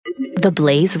The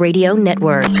Blaze Radio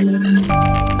Network.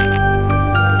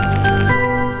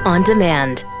 On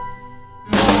demand.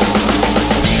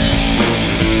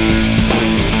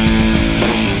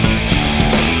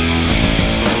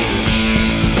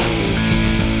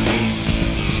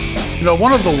 You know,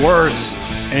 one of the worst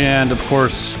and, of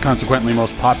course, consequently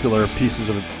most popular pieces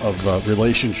of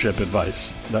relationship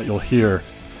advice that you'll hear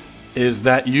is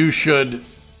that you should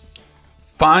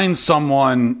find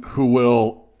someone who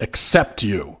will accept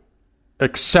you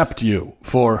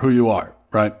for who you are,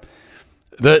 right?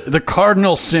 The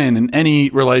cardinal sin in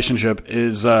any relationship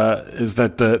is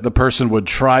that the person would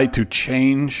try to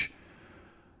change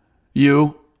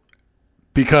you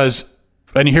because,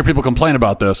 and you hear people complain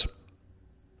about this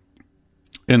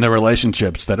in their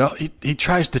relationships, that, oh, he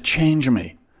tries to change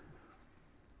me.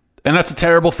 And that's a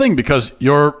terrible thing because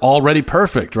you're already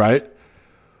perfect, right?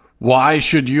 Why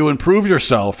should you improve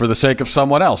yourself for the sake of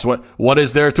someone else? What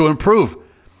is there to improve?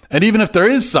 And even if there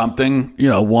is something, you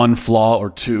know, one flaw or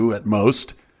two at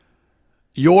most,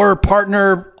 your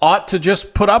partner ought to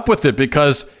just put up with it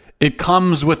because it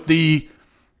comes with the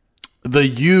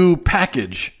you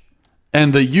package.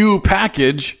 And the you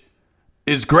package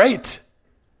is great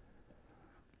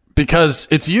because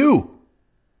it's you.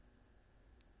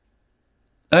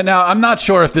 And now, I'm not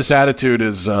sure if this attitude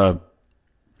is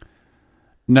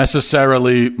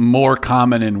necessarily more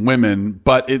common in women,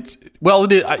 but it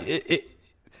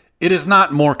is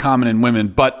not more common in women,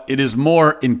 but it is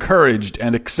more encouraged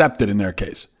and accepted in their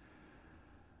case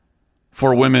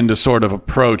for women to sort of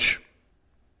approach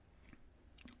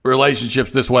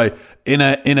relationships this way and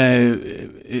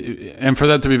for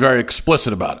them to be very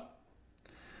explicit about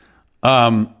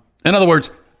it. In other words,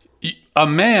 a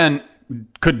man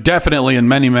could definitely, and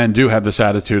many men do have this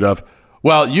attitude of,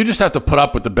 well, you just have to put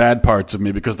up with the bad parts of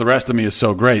me because the rest of me is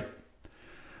so great.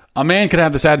 A man could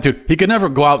have this attitude. He could never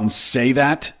go out and say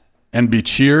that and be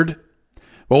cheered.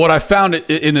 But what I found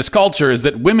in this culture is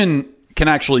that women can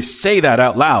actually say that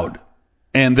out loud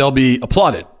and they'll be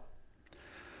applauded.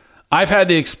 I've had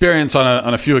the experience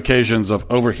on a few occasions of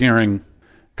overhearing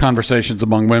conversations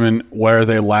among women where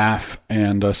they laugh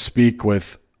and speak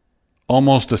with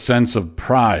almost a sense of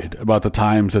pride about the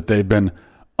times that they've been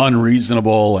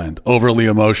unreasonable and overly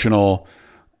emotional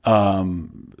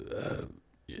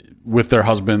with their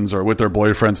husbands or with their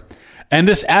boyfriends. And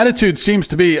this attitude seems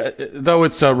to be, though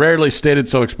it's rarely stated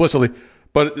so explicitly,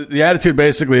 but the attitude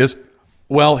basically is,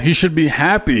 well, he should be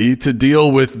happy to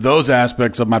deal with those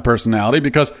aspects of my personality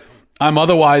because I'm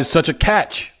otherwise such a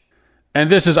catch.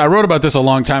 And I wrote about this a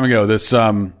long time ago. This,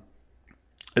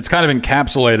 it's kind of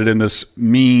encapsulated in this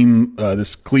meme,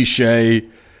 this cliche,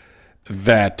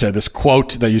 that this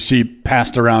quote that you see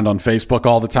passed around on Facebook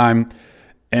all the time.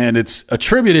 And it's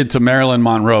attributed to Marilyn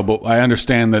Monroe, but I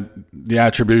understand that the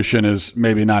attribution is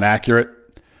maybe not accurate.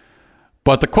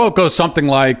 But the quote goes something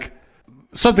like,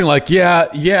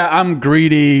 yeah, I'm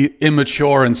greedy,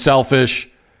 immature, and selfish.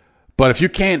 But if you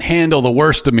can't handle the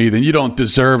worst of me, then you don't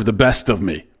deserve the best of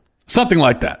me. Something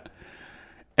like that.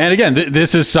 And again,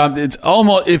 this is something, it's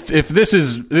almost, if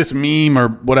this meme or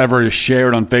whatever is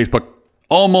shared on Facebook,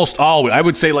 almost always, I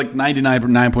would say like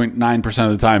 99.9%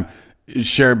 of the time, is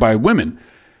shared by women.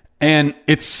 And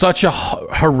it's such a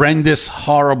horrendous,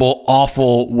 horrible,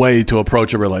 awful way to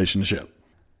approach a relationship.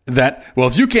 That, well,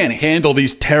 if you can't handle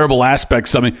these terrible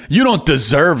aspects of me, you don't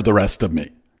deserve the rest of me.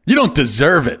 You don't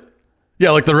deserve it. Yeah,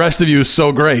 like the rest of you is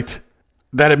so great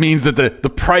that it means that the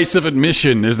price of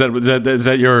admission is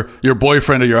that your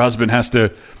boyfriend or your husband has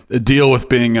to deal with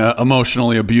being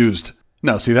emotionally abused.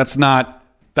 No, see, that's not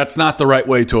the right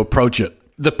way to approach it.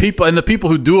 The people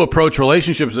who do approach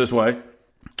relationships this way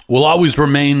will always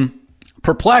remain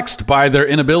perplexed by their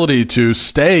inability to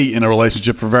stay in a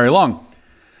relationship for very long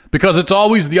because it's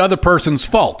always the other person's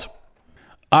fault.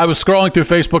 I was scrolling through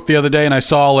Facebook the other day and I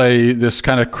saw this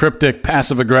kind of cryptic,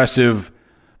 passive-aggressive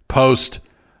post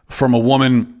from a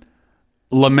woman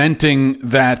lamenting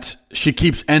that she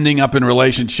keeps ending up in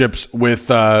relationships with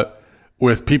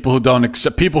people who don't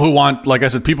accept, people who want, like I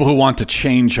said, people who want to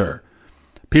change her.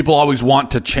 People always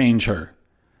want to change her.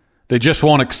 They just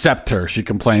won't accept her, she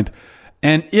complained.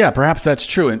 And yeah, perhaps that's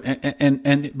true.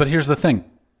 But here's the thing.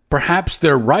 Perhaps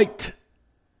they're right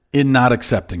in not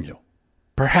accepting you.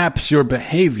 Perhaps your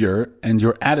behavior and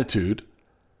your attitude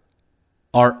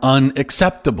are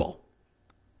unacceptable.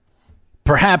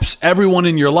 Perhaps everyone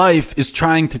in your life is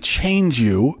trying to change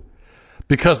you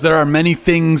because there are many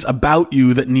things about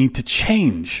you that need to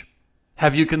change.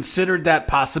 Have you considered that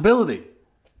possibility?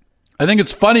 I think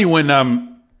it's funny when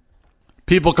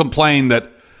people complain that,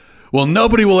 well,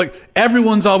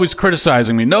 everyone's always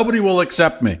criticizing me. Nobody will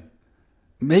accept me.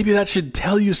 Maybe that should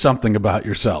tell you something about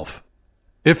yourself.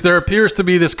 if there appears to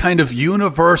be this kind of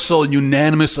universal,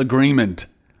 unanimous agreement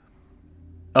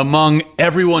among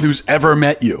everyone who's ever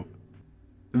met you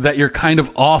that you're kind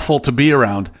of awful to be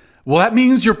around, well, that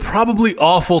means you're probably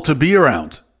awful to be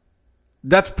around.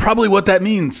 That's probably what that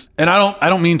means. And I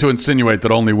don't mean to insinuate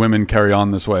that only women carry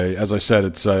on this way. As I said,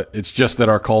 it's just that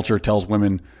our culture tells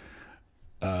women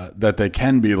that they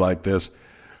can be like this,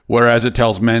 whereas it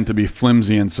tells men to be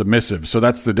flimsy and submissive. So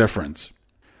that's the difference.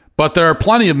 But there are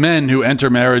plenty of men who enter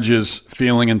marriages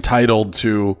feeling entitled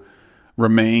to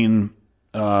remain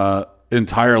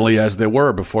entirely as they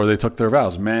were before they took their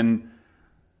vows. Men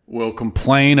will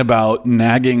complain about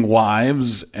nagging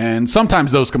wives, and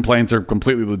sometimes those complaints are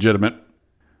completely legitimate.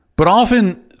 But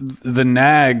often the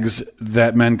nags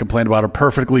that men complain about are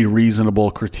perfectly reasonable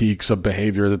critiques of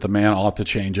behavior that the man ought to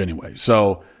change anyway.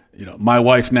 So, my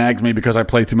wife nags me because I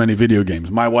play too many video games.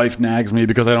 My wife nags me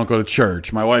because I don't go to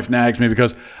church. My wife nags me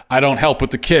because I don't help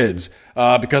with the kids,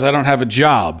 because I don't have a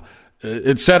job,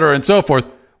 etc. and so forth.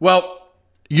 Well,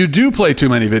 you do play too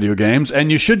many video games,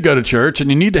 and you should go to church, and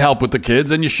you need to help with the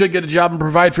kids, and you should get a job and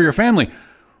provide for your family.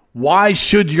 Why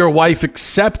should your wife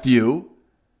accept you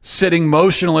sitting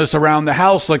motionless around the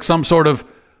house like some sort of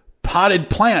potted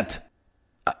plant?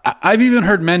 I've even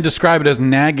heard men describe it as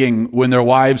nagging when their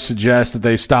wives suggest that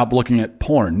they stop looking at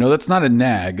porn. No, that's not a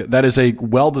nag. That is a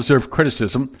well-deserved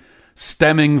criticism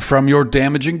stemming from your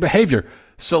damaging behavior.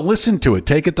 So listen to it.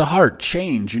 Take it to heart.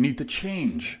 Change. You need to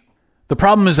change. The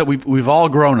problem is that we've all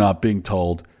grown up being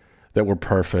told that we're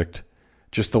perfect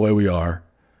just the way we are.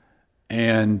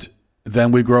 And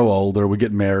then we grow older, we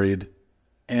get married,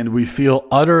 and we feel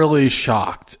utterly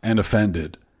shocked and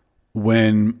offended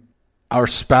when our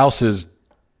spouses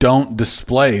don't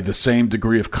display the same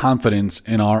degree of confidence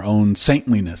in our own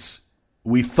saintliness.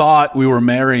 We thought we were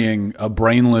marrying a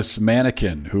brainless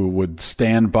mannequin who would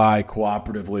stand by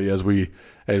cooperatively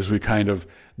as we kind of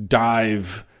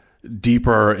dive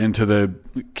deeper into the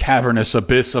cavernous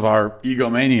abyss of our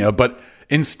egomania, but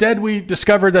instead we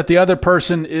discovered that the other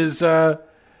person is a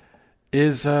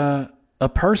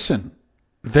person.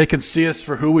 They can see us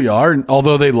for who we are, and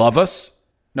although they love us,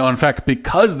 no, in fact,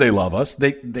 because they love us,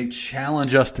 they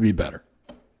challenge us to be better.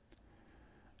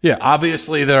 Yeah,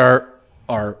 obviously there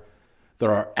are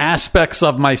aspects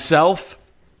of myself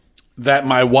that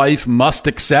my wife must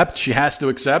accept. She has to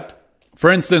accept. For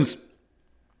instance,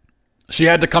 she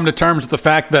had to come to terms with the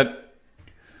fact that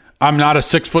I'm not a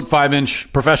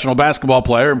 6'5" professional basketball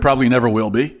player and probably never will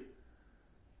be.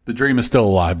 The dream is still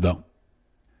alive, though.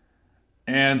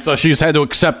 And so she's had to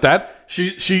accept that.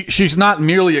 She's not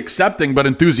merely accepting, but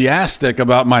enthusiastic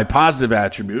about my positive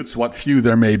attributes, what few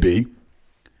there may be.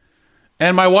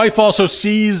 And my wife also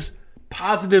sees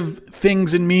positive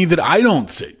things in me that I don't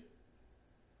see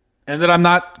and that I'm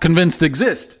not convinced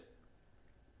exist.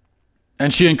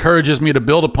 And she encourages me to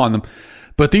build upon them.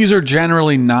 But these are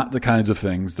generally not the kinds of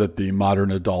things that the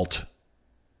modern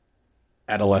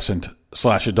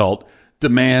adolescent/adult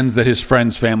demands that his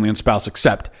friends, family, and spouse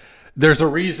accept. There's a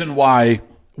reason why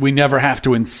we never have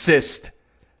to insist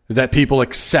that people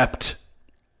accept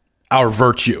our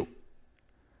virtue.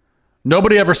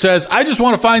 Nobody ever says, I just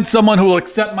want to find someone who will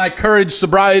accept my courage,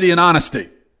 sobriety, and honesty.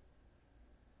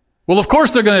 Well, of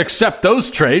course they're going to accept those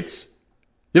traits.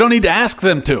 You don't need to ask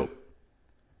them to.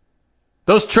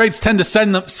 Those traits tend to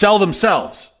sell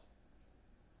themselves.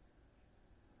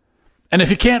 And if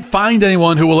you can't find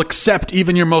anyone who will accept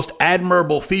even your most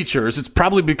admirable features, it's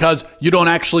probably because you don't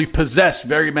actually possess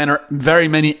very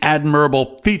many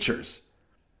admirable features.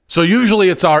 So usually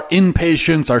it's our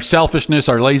impatience, our selfishness,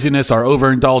 our laziness, our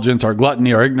overindulgence, our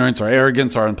gluttony, our ignorance, our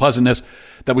arrogance, our unpleasantness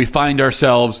that we find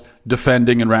ourselves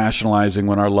defending and rationalizing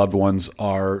when our loved ones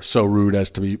are so rude as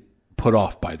to be put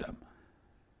off by them.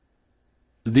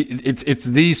 It's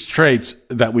these traits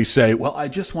that we say, well, I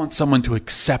just want someone to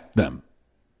accept them.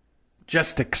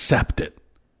 Just accept it.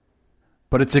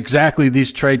 But it's exactly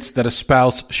these traits that a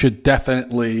spouse should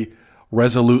definitely,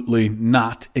 resolutely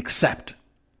not accept.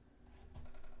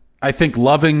 I think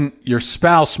loving your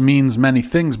spouse means many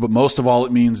things, but most of all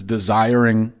it means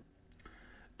desiring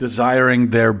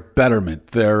their betterment,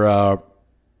 their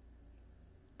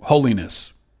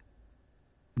holiness,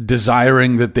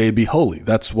 desiring that they be holy.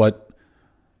 That's what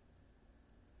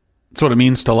it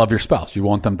means to love your spouse. You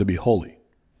want them to be holy.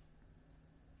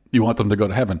 You want them to go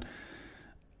to heaven.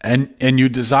 And you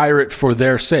desire it for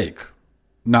their sake,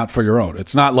 not for your own.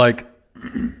 It's not like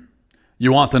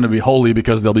you want them to be holy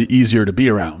because they'll be easier to be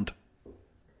around.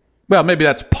 Well, maybe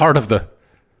that's part of the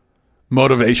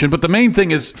motivation, but the main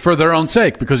thing is for their own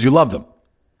sake, because you love them.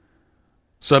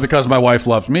 So because my wife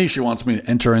loves me, she wants me to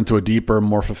enter into a deeper,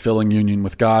 more fulfilling union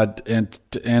with God. And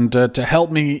to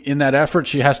help me in that effort,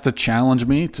 she has to challenge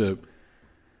me to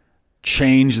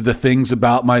change the things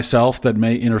about myself that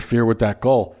may interfere with that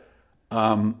goal.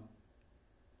 In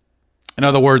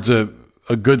other words, a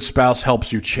good spouse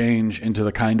helps you change into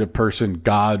the kind of person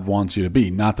God wants you to be,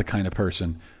 not the kind of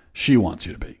person she wants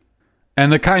you to be.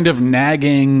 And the kind of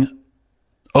nagging,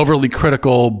 overly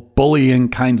critical, bullying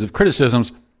kinds of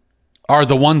criticisms are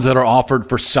the ones that are offered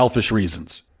for selfish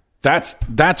reasons.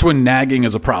 That's when nagging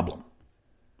is a problem.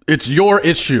 It's your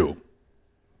issue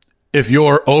if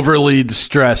you're overly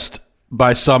distressed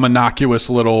by some innocuous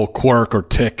little quirk or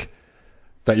tick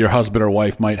that your husband or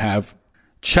wife might have.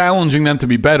 Challenging them to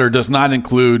be better does not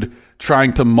include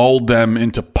trying to mold them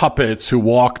into puppets who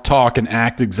walk, talk, and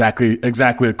act exactly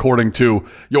according to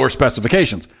your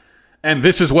specifications. And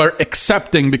this is where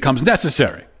accepting becomes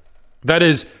necessary. That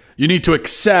is, you need to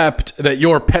accept that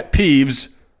your pet peeves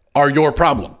are your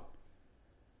problem.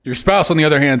 Your spouse, on the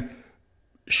other hand,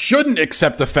 shouldn't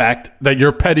accept the fact that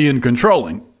you're petty and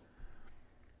controlling.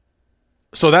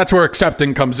 So that's where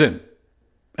accepting comes in.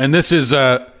 And this is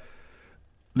kind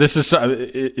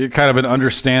of an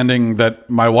understanding that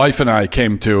my wife and I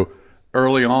came to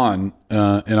early on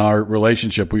in our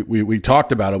relationship. We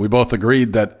talked about it. We both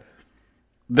agreed that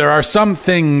there are some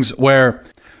things where,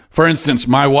 for instance,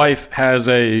 my wife has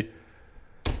a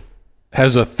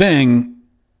thing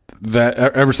that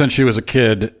ever since she was a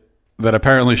kid that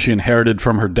apparently she inherited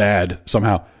from her dad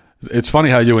somehow. It's funny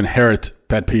how you inherit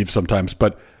pet peeves sometimes,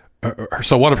 but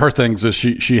so one of her things is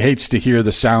she hates to hear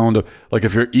the sound of, like,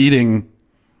 if you're eating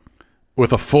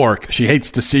with a fork, she hates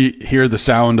to hear the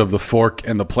sound of the fork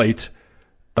and the plate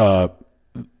coming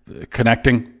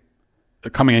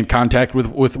in contact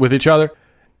with each other.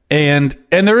 And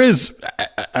there is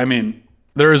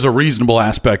a reasonable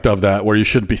aspect of that where you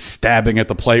shouldn't be stabbing at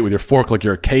the plate with your fork like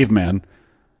you're a caveman.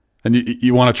 And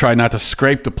you want to try not to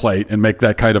scrape the plate and make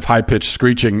that kind of high-pitched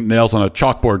screeching nails on a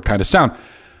chalkboard kind of sound.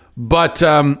 But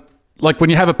like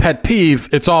when you have a pet peeve,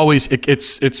 it's always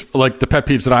it's like the pet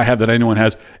peeves that I have that anyone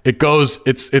has.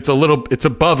 It's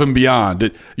above and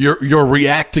beyond. You're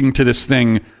reacting to this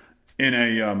thing in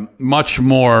a much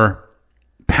more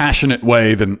passionate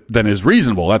way than is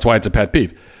reasonable. That's why it's a pet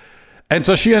peeve. And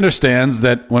so she understands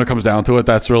that when it comes down to it,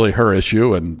 that's really her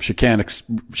issue, and she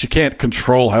can't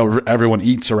control how everyone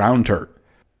eats around her.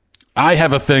 I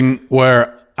have a thing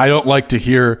where I don't like to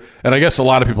hear, and I guess a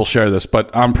lot of people share this,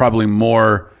 but I'm probably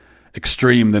more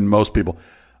extreme than most people.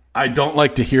 I don't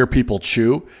like to hear people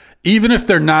chew, even if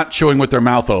they're not chewing with their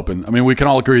mouth open. I mean, we can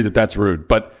all agree that that's rude,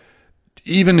 but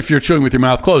even if you're chewing with your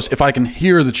mouth closed, if I can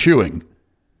hear the chewing,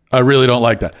 I really don't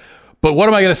like that. But what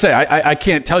am I going to say? I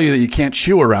can't tell you that you can't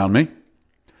chew around me.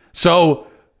 So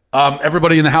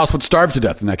everybody in the house would starve to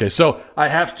death in that case. So I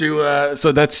have to,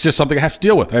 so that's just something I have to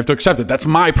deal with. I have to accept it. That's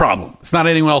my problem. It's not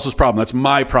anyone else's problem. That's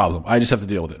my problem. I just have to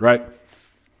deal with it, right?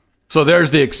 So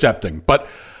there's the accepting. But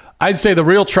I'd say the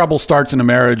real trouble starts in a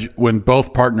marriage when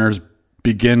both partners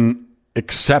begin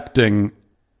accepting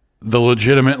the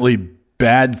legitimately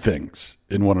bad things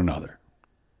in one another.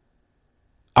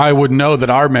 I would know that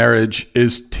our marriage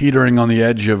is teetering on the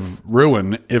edge of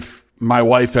ruin if my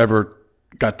wife ever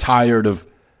got tired of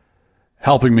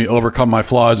helping me overcome my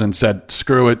flaws and said,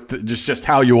 screw it, just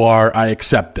how you are, I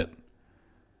accept it.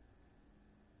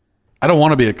 I don't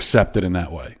want to be accepted in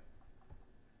that way,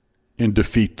 in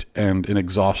defeat and in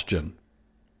exhaustion.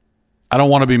 I don't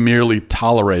want to be merely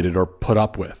tolerated or put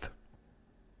up with.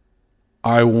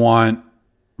 I want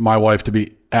my wife to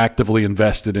be actively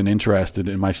invested and interested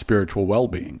in my spiritual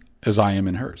well-being as I am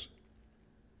in hers.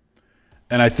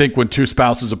 And I think when two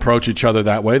spouses approach each other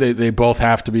that way, they both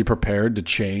have to be prepared to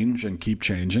change and keep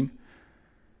changing.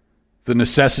 The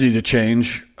necessity to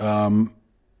change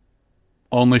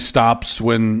only stops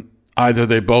when either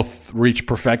they both reach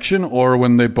perfection or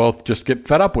when they both just get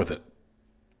fed up with it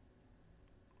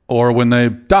or when they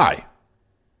die.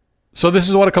 So this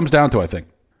is what it comes down to, I think.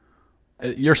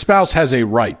 Your spouse has a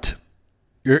right.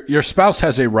 Your spouse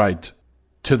has a right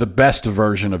to the best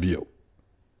version of you.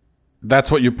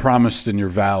 That's what you promised in your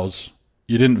vows.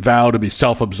 You didn't vow to be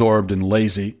self-absorbed and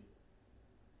lazy.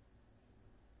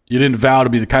 You didn't vow to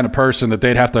be the kind of person that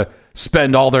they'd have to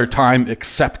spend all their time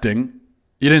accepting.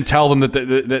 You didn't tell them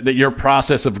that your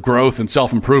process of growth and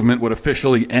self-improvement would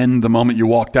officially end the moment you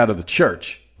walked out of the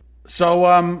church.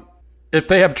 So if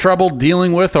they have trouble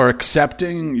dealing with or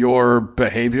accepting your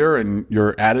behavior and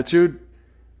your attitude,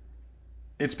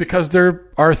 it's because there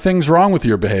are things wrong with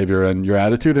your behavior and your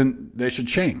attitude, and they should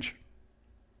change.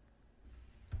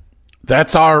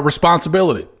 That's our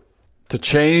responsibility, to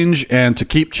change and to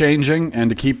keep changing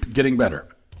and to keep getting better.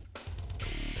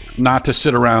 not to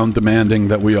sit around demanding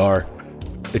that we are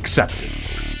accepted.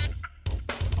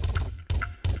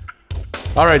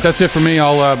 All right, that's it for me.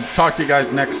 I'll talk to you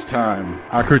guys next time.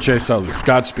 A cruce salus.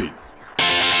 Godspeed.